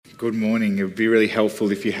Good morning. It would be really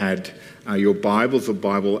helpful if you had your Bibles or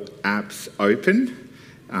Bible apps open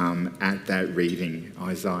at that reading,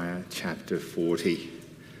 Isaiah chapter 40.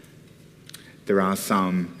 There are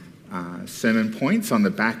some sermon points on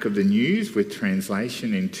the back of the news with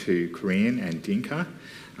translation into Korean and Dinka.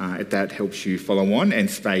 That helps you follow on,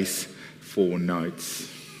 and space for notes.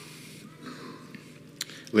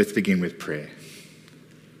 Let's begin with prayer.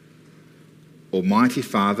 Almighty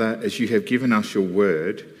Father, as you have given us your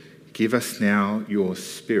word, give us now your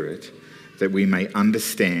Spirit, that we may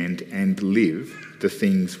understand and live the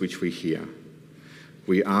things which we hear.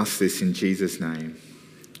 We ask this in Jesus' name.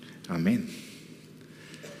 Amen.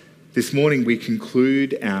 This morning we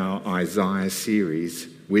conclude our Isaiah series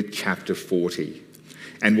with chapter 40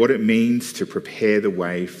 and what it means to prepare the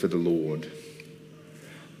way for the Lord.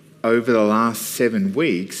 Over the last 7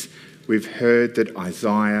 weeks, we've heard that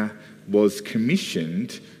Isaiah was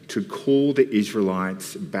commissioned to call the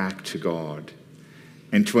Israelites back to God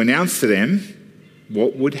and to announce to them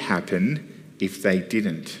what would happen if they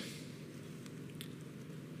didn't.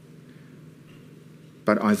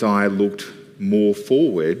 But Isaiah looked more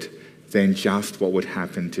forward than just what would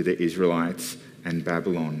happen to the Israelites and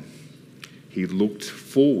Babylon. He looked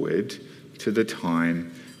forward to the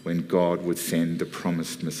time when God would send the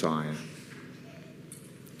promised Messiah.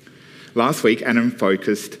 Last week, Adam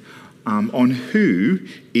focused on who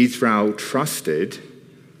Israel trusted,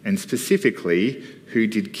 and specifically, who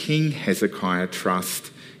did King Hezekiah trust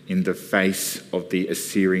in the face of the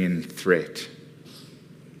Assyrian threat?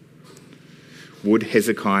 Would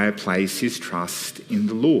Hezekiah place his trust in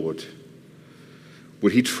the Lord?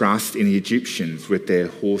 Would he trust in the Egyptians with their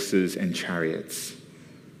horses and chariots,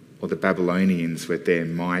 or the Babylonians with their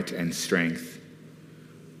might and strength?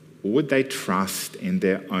 Or would they trust in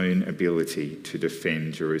their own ability to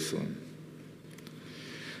defend Jerusalem?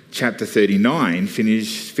 Chapter 39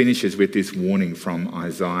 finishes with this warning from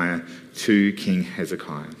Isaiah to King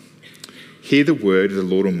Hezekiah. Hear the word of the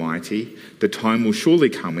Lord Almighty. The time will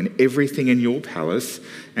surely come when everything in your palace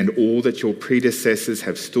and all that your predecessors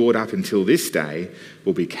have stored up until this day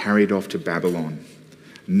will be carried off to Babylon.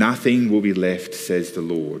 Nothing will be left, says the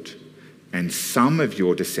Lord. And some of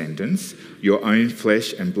your descendants, your own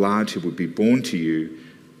flesh and blood who will be born to you,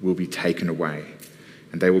 will be taken away,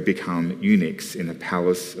 and they will become eunuchs in the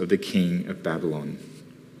palace of the king of Babylon.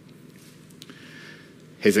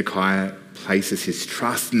 Hezekiah places his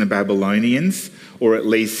trust in the Babylonians, or at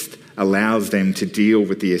least allows them to deal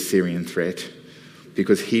with the Assyrian threat,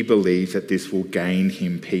 because he believes that this will gain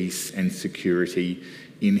him peace and security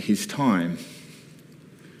in his time.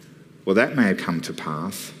 Well, that may have come to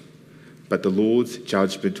pass, but the Lord's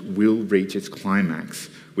judgment will reach its climax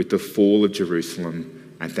with the fall of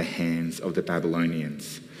Jerusalem at the hands of the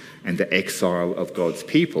Babylonians and the exile of God's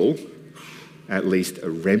people, at least a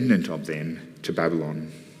remnant of them, to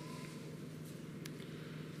Babylon.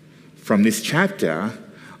 From this chapter,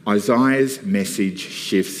 Isaiah's message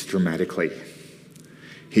shifts dramatically.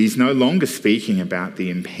 He's no longer speaking about the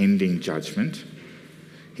impending judgment.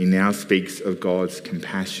 He now speaks of God's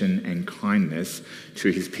compassion and kindness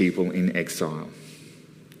to his people in exile.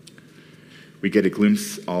 We get a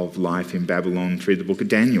glimpse of life in Babylon through the book of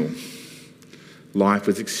Daniel. Life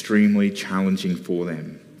was extremely challenging for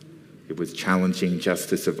them. It was challenging just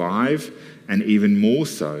to survive, and even more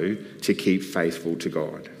so to keep faithful to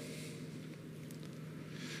God.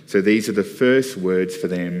 So these are the first words for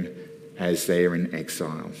them as they are in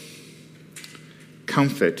exile.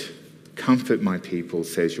 Comfort my people,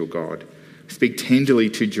 says your God. Speak tenderly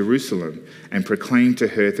to Jerusalem and proclaim to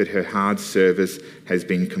her that her hard service has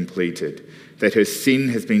been completed, that her sin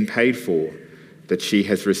has been paid for, that she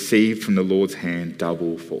has received from the Lord's hand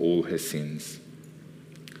double for all her sins.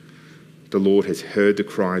 The Lord has heard the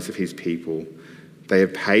cries of his people. They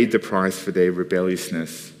have paid the price for their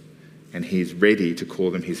rebelliousness, and he is ready to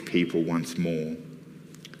call them his people once more.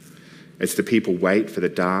 As the people wait for the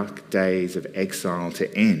dark days of exile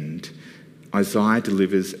to end, Isaiah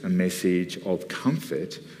delivers a message of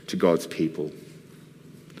comfort to God's people.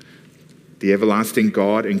 The everlasting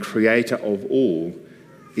God and creator of all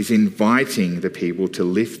is inviting the people to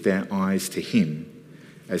lift their eyes to him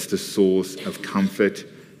as the source of comfort,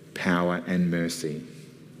 power, and mercy.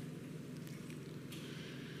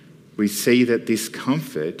 We see that this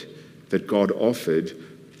comfort that God offered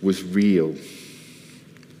was real.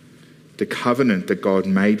 The covenant that God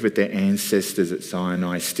made with their ancestors at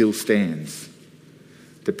Sinai still stands.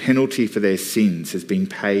 The penalty for their sins has been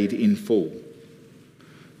paid in full.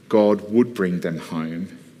 God would bring them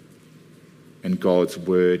home, and God's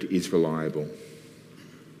word is reliable.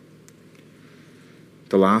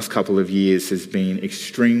 The last couple of years has been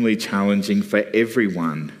extremely challenging for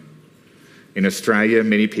everyone In Australia,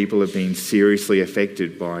 many people have been seriously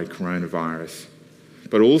affected by coronavirus,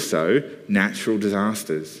 but also natural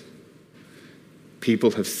disasters.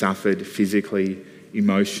 People have suffered physically,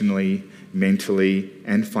 emotionally, mentally,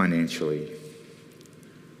 and financially.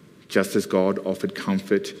 Just as God offered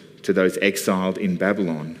comfort to those exiled in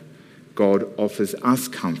Babylon, God offers us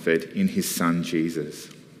comfort in his Son Jesus.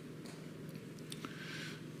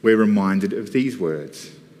 We're reminded of these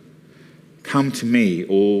words: "Come to me,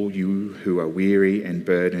 all you who are weary and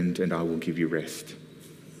burdened, and I will give you rest.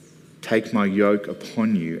 Take my yoke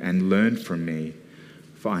upon you and learn from me,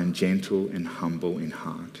 for I am gentle and humble in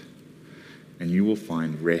heart, and you will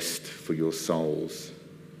find rest for your souls.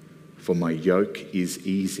 For my yoke is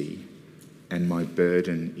easy and my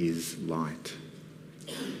burden is light."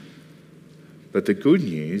 But the good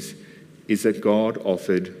news is that God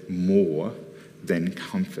offered more than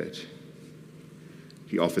comfort.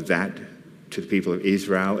 He offered that to the people of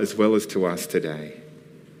Israel as well as to us today.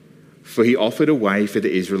 For he offered a way for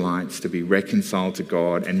the Israelites to be reconciled to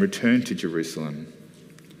God and return to Jerusalem.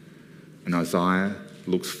 And Isaiah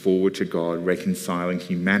looks forward to God reconciling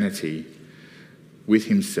humanity with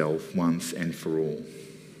himself once and for all.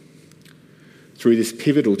 Through this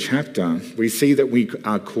pivotal chapter, we see that we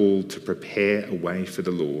are called to prepare a way for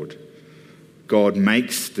the Lord. God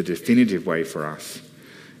makes the definitive way for us,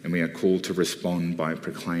 and we are called to respond by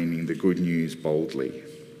proclaiming the good news boldly.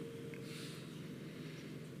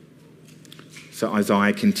 So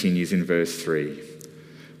Isaiah continues in verse 3.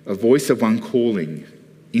 "A voice of one calling,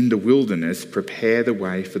 in the wilderness, prepare the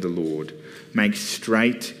way for the Lord. Make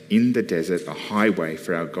straight in the desert a highway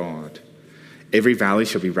for our God. Every valley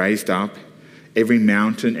shall be raised up, every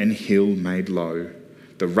mountain and hill made low.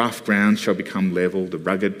 The rough ground shall become level, the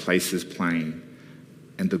rugged places plain.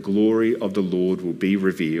 And the glory of the Lord will be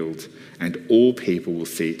revealed, and all people will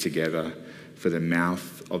see it together, for the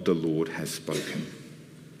mouth of the Lord has spoken."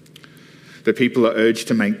 The people are urged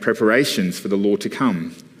to make preparations for the Lord to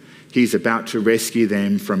come. He is about to rescue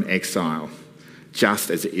them from exile, just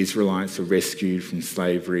as the Israelites were rescued from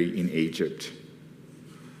slavery in Egypt.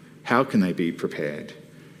 How can they be prepared?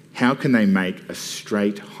 How can they make a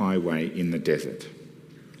straight highway in the desert?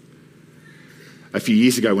 A few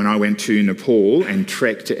years ago, when I went to Nepal and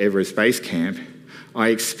trekked to Everest Base Camp, I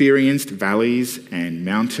experienced valleys and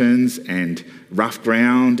mountains and rough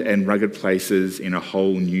ground and rugged places in a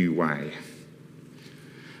whole new way.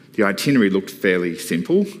 The itinerary looked fairly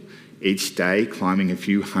simple, each day climbing a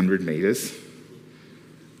few hundred metres.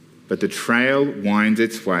 But the trail winds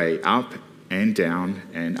its way up and down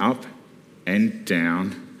and up and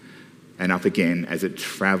down and up again as it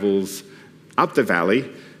travels up the valley,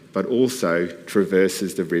 but also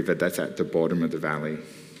traverses the river that's at the bottom of the valley.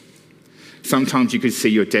 Sometimes you could see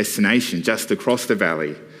your destination just across the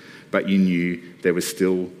valley, but you knew there was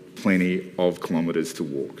still plenty of kilometres to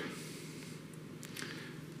walk.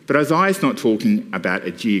 But Isaiah's not talking about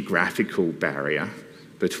a geographical barrier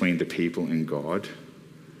between the people and God.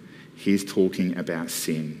 He's talking about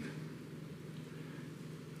sin.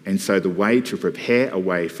 And so the way to prepare a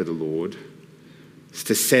way for the Lord is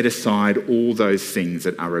to set aside all those things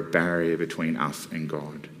that are a barrier between us and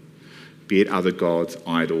God, be it other gods,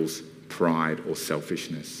 idols, pride, or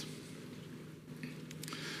selfishness.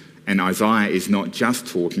 And Isaiah is not just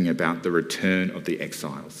talking about the return of the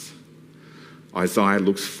exiles. Isaiah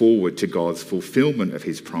looks forward to God's fulfillment of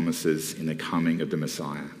his promises in the coming of the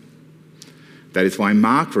Messiah. That is why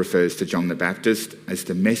Mark refers to John the Baptist as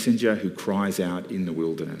the messenger who cries out in the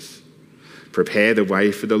wilderness. Prepare the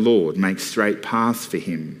way for the Lord, make straight paths for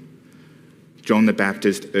him. John the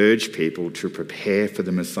Baptist urged people to prepare for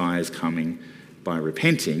the Messiah's coming by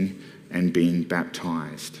repenting and being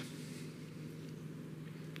baptized.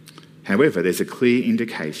 However, there's a clear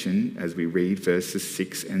indication as we read verses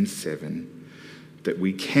 6 and 7 that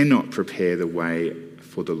we cannot prepare the way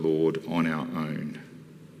for the Lord on our own.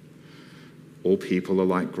 All people are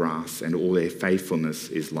like grass, and all their faithfulness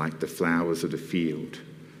is like the flowers of the field.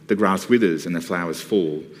 The grass withers and the flowers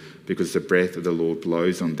fall, because the breath of the Lord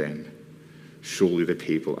blows on them. Surely the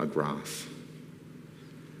people are grass.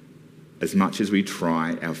 As much as we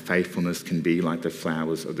try, our faithfulness can be like the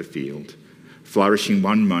flowers of the field, flourishing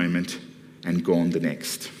one moment and gone the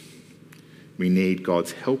next. We need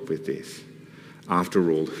God's help with this.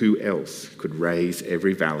 After all, who else could raise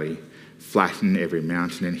every valley, flatten every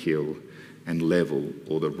mountain and hill, and level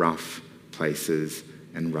all the rough places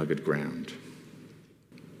and rugged ground?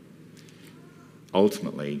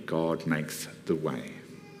 Ultimately, God makes the way.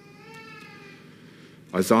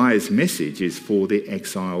 Isaiah's message is for the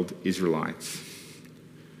exiled Israelites.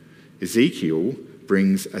 Ezekiel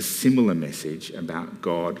brings a similar message about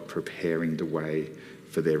God preparing the way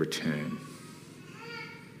for their return.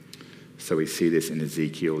 So we see this in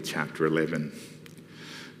Ezekiel chapter 11.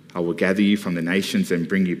 I will gather you from the nations and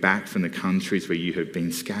bring you back from the countries where you have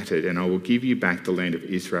been scattered, and I will give you back the land of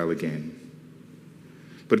Israel again.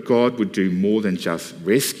 But God would do more than just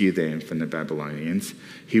rescue them from the Babylonians.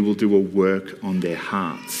 He will do a work on their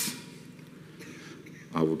hearts.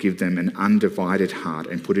 I will give them an undivided heart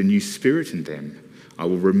and put a new spirit in them. I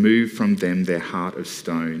will remove from them their heart of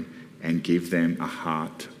stone and give them a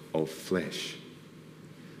heart of flesh.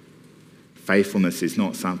 Faithfulness is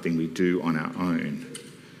not something we do on our own,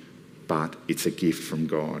 but it's a gift from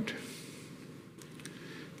God.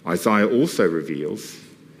 Isaiah also reveals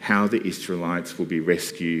how the Israelites will be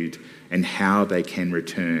rescued and how they can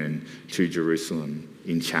return to Jerusalem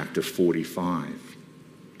in chapter 45.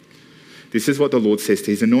 This is what the Lord says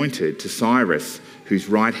to his anointed, to Cyrus, whose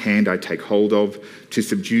right hand I take hold of, to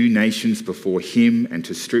subdue nations before him and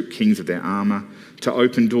to strip kings of their armour, to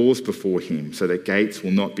open doors before him so that gates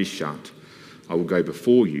will not be shut. I will go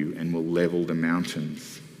before you and will level the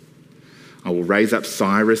mountains. I will raise up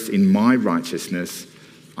Cyrus in my righteousness.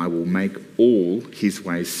 I will make all his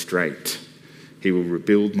ways straight. He will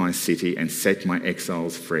rebuild my city and set my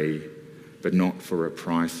exiles free, but not for a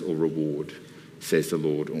price or reward, says the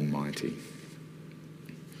Lord Almighty.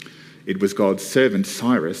 It was God's servant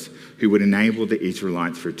Cyrus who would enable the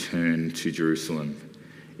Israelites' return to Jerusalem,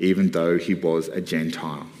 even though he was a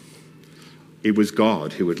Gentile. It was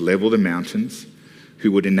God who would level the mountains,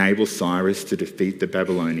 who would enable Cyrus to defeat the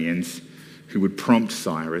Babylonians, who would prompt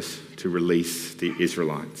Cyrus to release the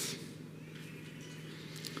Israelites.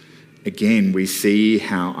 Again, we see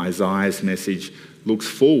how Isaiah's message looks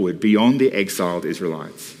forward beyond the exiled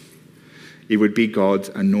Israelites. It would be God's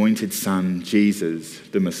anointed son, Jesus,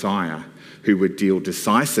 the Messiah, who would deal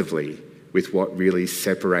decisively with what really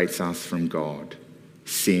separates us from God,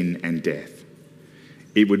 sin and death.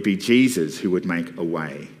 It would be Jesus who would make a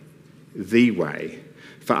way, the way,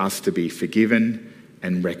 for us to be forgiven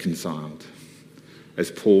and reconciled.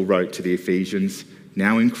 As Paul wrote to the Ephesians,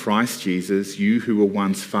 now in Christ Jesus, you who were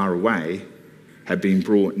once far away have been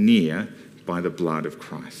brought near by the blood of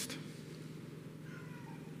Christ.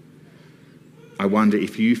 I wonder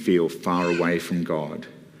if you feel far away from God,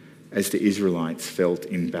 as the Israelites felt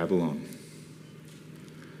in Babylon.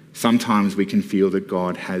 Sometimes we can feel that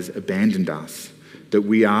God has abandoned us, that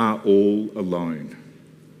we are all alone.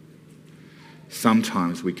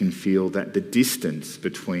 Sometimes we can feel that the distance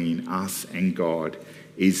between us and God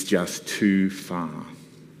is just too far.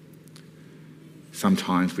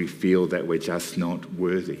 Sometimes we feel that we're just not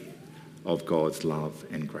worthy of God's love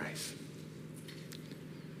and grace.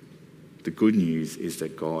 The good news is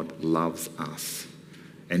that God loves us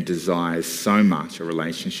and desires so much a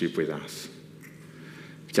relationship with us.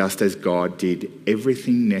 Just as God did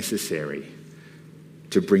everything necessary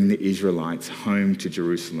to bring the Israelites home to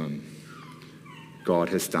Jerusalem, God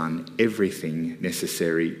has done everything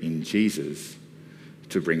necessary in Jesus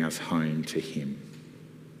to bring us home to him.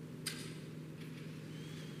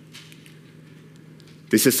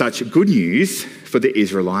 This is such good news for the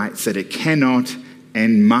Israelites that it cannot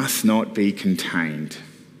and must not be contained.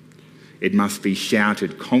 It must be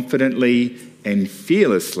shouted confidently and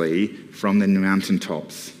fearlessly from the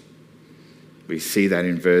mountaintops. We see that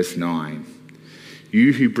in verse 9.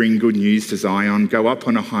 You who bring good news to Zion, go up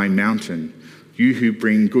on a high mountain. You who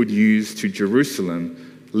bring good news to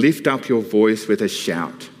Jerusalem, lift up your voice with a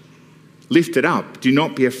shout. Lift it up, do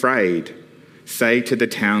not be afraid. Say to the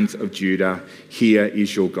towns of Judah, here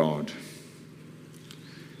is your God.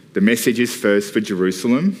 The message is first for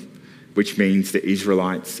Jerusalem, which means the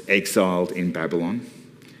Israelites exiled in Babylon,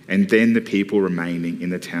 and then the people remaining in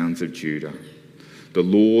the towns of Judah. The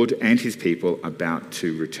Lord and his people about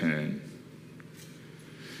to return.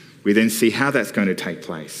 We then see how that's going to take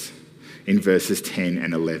place in verses 10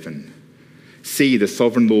 and 11. See, the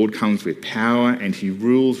sovereign Lord comes with power and he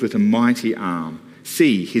rules with a mighty arm.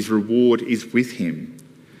 See, his reward is with him.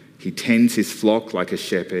 He tends his flock like a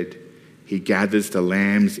shepherd. He gathers the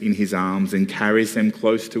lambs in his arms and carries them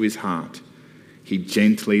close to his heart. He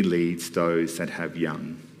gently leads those that have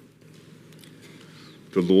young.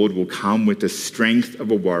 The Lord will come with the strength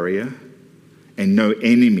of a warrior, and no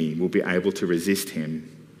enemy will be able to resist him.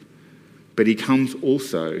 But he comes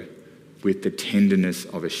also with the tenderness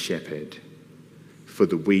of a shepherd, for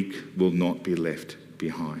the weak will not be left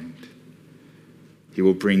behind. He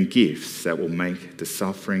will bring gifts that will make the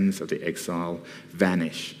sufferings of the exile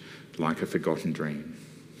vanish like a forgotten dream.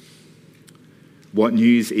 What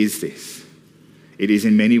news is this? It is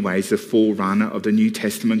in many ways the forerunner of the New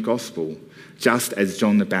Testament gospel, just as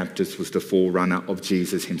John the Baptist was the forerunner of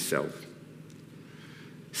Jesus himself.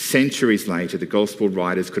 Centuries later, the gospel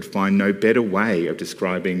writers could find no better way of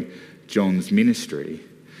describing John's ministry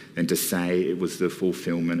than to say it was the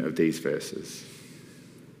fulfillment of these verses.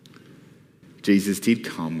 Jesus did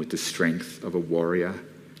come with the strength of a warrior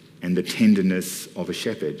and the tenderness of a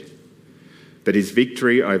shepherd. But his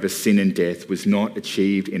victory over sin and death was not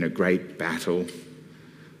achieved in a great battle,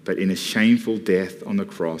 but in a shameful death on the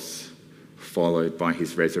cross, followed by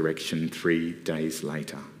his resurrection 3 days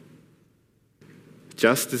later.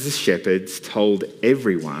 Just as the shepherds told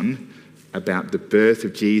everyone about the birth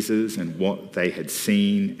of Jesus and what they had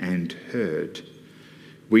seen and heard,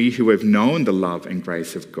 we who have known the love and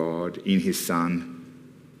grace of God in his Son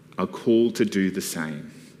are called to do the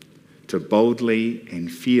same, to boldly and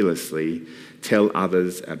fearlessly tell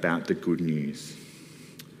others about the good news.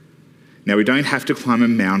 Now, we don't have to climb a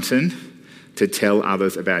mountain to tell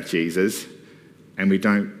others about Jesus, and we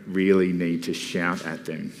don't really need to shout at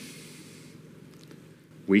them.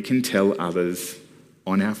 We can tell others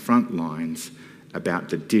on our front lines about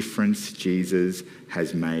the difference Jesus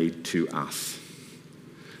has made to us,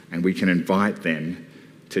 and we can invite them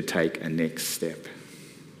to take a next step.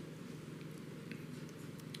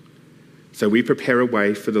 So we prepare a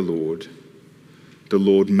way for the Lord. The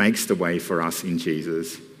Lord makes the way for us in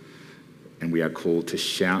Jesus, and we are called to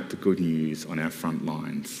shout the good news on our front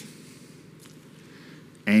lines.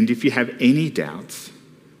 And if you have any doubts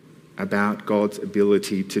about God's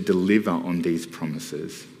ability to deliver on these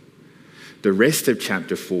promises, the rest of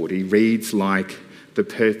chapter 40 reads like the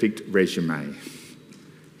perfect resume.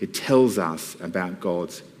 It tells us about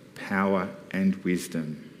God's power and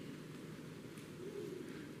wisdom.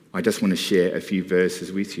 I just want to share a few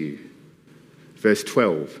verses with you. Verse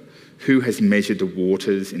 12, who has measured the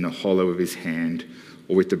waters in the hollow of his hand,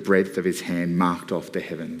 or with the breadth of his hand marked off the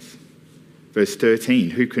heavens? Verse 13,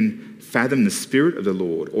 who can fathom the Spirit of the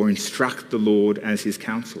Lord, or instruct the Lord as his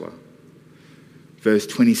counselor? Verse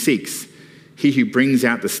 26, he who brings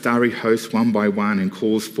out the starry host one by one and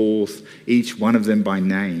calls forth each one of them by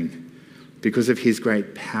name. Because of his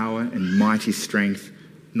great power and mighty strength,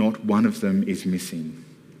 not one of them is missing.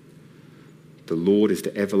 The Lord is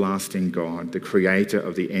the everlasting God, the creator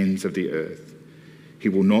of the ends of the earth. He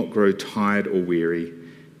will not grow tired or weary,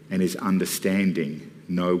 and his understanding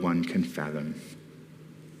no one can fathom.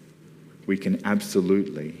 We can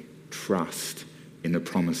absolutely trust in the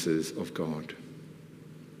promises of God.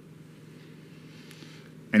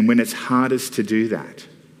 And when it's hardest to do that,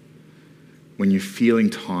 when you're feeling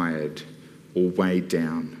tired or weighed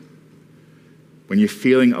down, when you're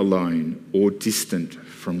feeling alone or distant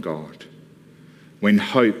from God, when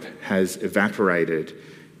hope has evaporated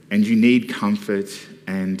and you need comfort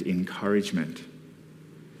and encouragement,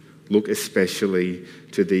 look especially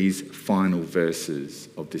to these final verses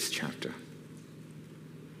of this chapter.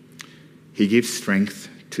 He gives strength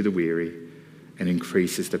to the weary and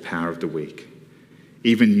increases the power of the weak.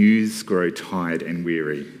 Even youths grow tired and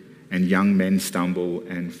weary, and young men stumble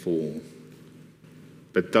and fall.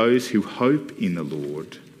 But those who hope in the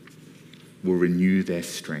Lord will renew their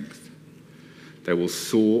strength. They will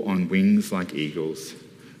soar on wings like eagles.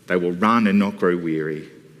 They will run and not grow weary.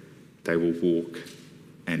 They will walk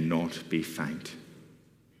and not be faint.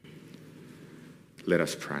 Let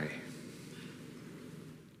us pray.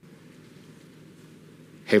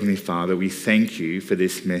 Heavenly Father, we thank you for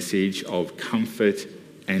this message of comfort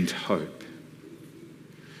and hope.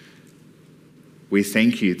 We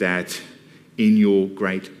thank you that in your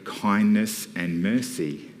great kindness and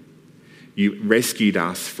mercy, you rescued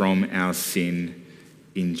us from our sin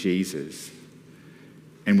in Jesus.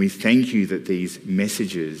 And we thank you that these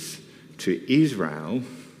messages to Israel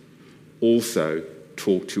also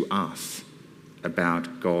talk to us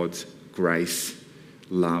about God's grace,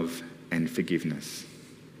 love, and forgiveness.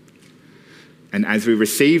 And as we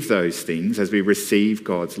receive those things, as we receive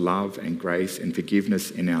God's love and grace and forgiveness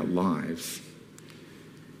in our lives,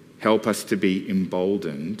 help us to be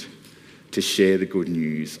emboldened to share the good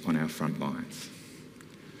news on our front lines.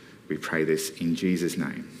 We pray this in Jesus'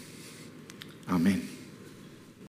 name. Amen.